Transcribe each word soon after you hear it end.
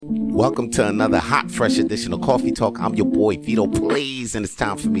Welcome to another hot, fresh edition of Coffee Talk. I'm your boy Vito Plays, and it's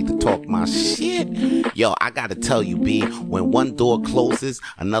time for me to talk my shit. Yo, I gotta tell you, B, when one door closes,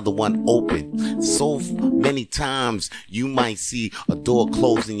 another one opens. So many times you might see a door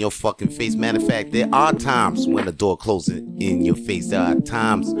close in your fucking face. Matter of fact, there are times when a door closes in your face. There are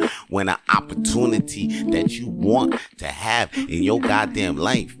times when an opportunity that you want to have in your goddamn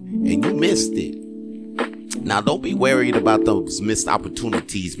life, and you missed it. Now, don't be worried about those missed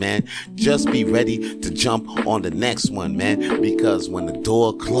opportunities, man. Just be ready to jump on the next one, man. Because when the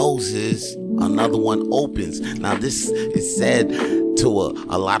door closes, another one opens. Now, this is said to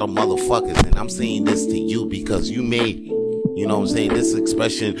a lot of motherfuckers. And I'm saying this to you because you may, you know what I'm saying? This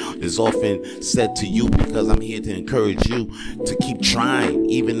expression is often said to you because I'm here to encourage you to keep trying.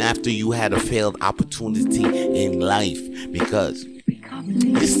 Even after you had a failed opportunity in life. Because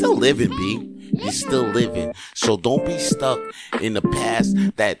you're still living, B. You're still living. So don't be stuck in the past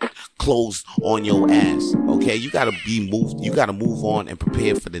that closed on your ass. Okay? You gotta move on and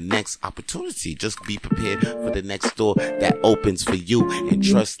prepare for the next opportunity. Just be prepared for the next door that opens for you, and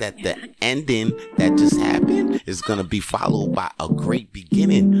trust that the ending that just happened is gonna be followed by a great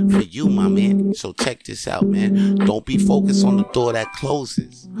beginning for you, my man. So check this out, man. Don't be focused on the door that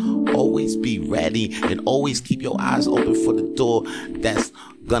closes. Always be ready and always keep your eyes open for the door that's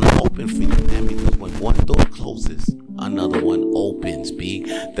gonna open for you, man, because when one door closes, another one opens, B.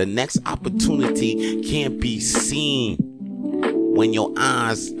 The next opportunity can't be seen when your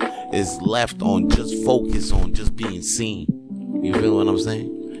eyes is left on just focus on just being seen. You feel what I'm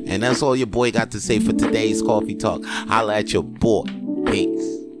saying? And that's all your boy got to say for today's Coffee Talk. Holla at your boy.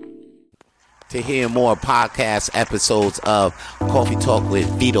 Peace. To hear more podcast episodes of Coffee Talk with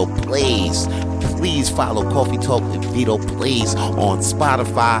Vito Plays, please follow Coffee Talk with Vito Plays on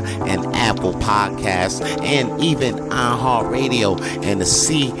Spotify and Apple Podcasts and even iHeartRadio. And to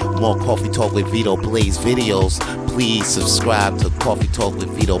see more Coffee Talk with Vito Plays videos, please subscribe to Coffee Talk with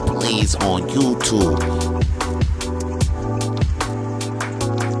Vito Plays on YouTube.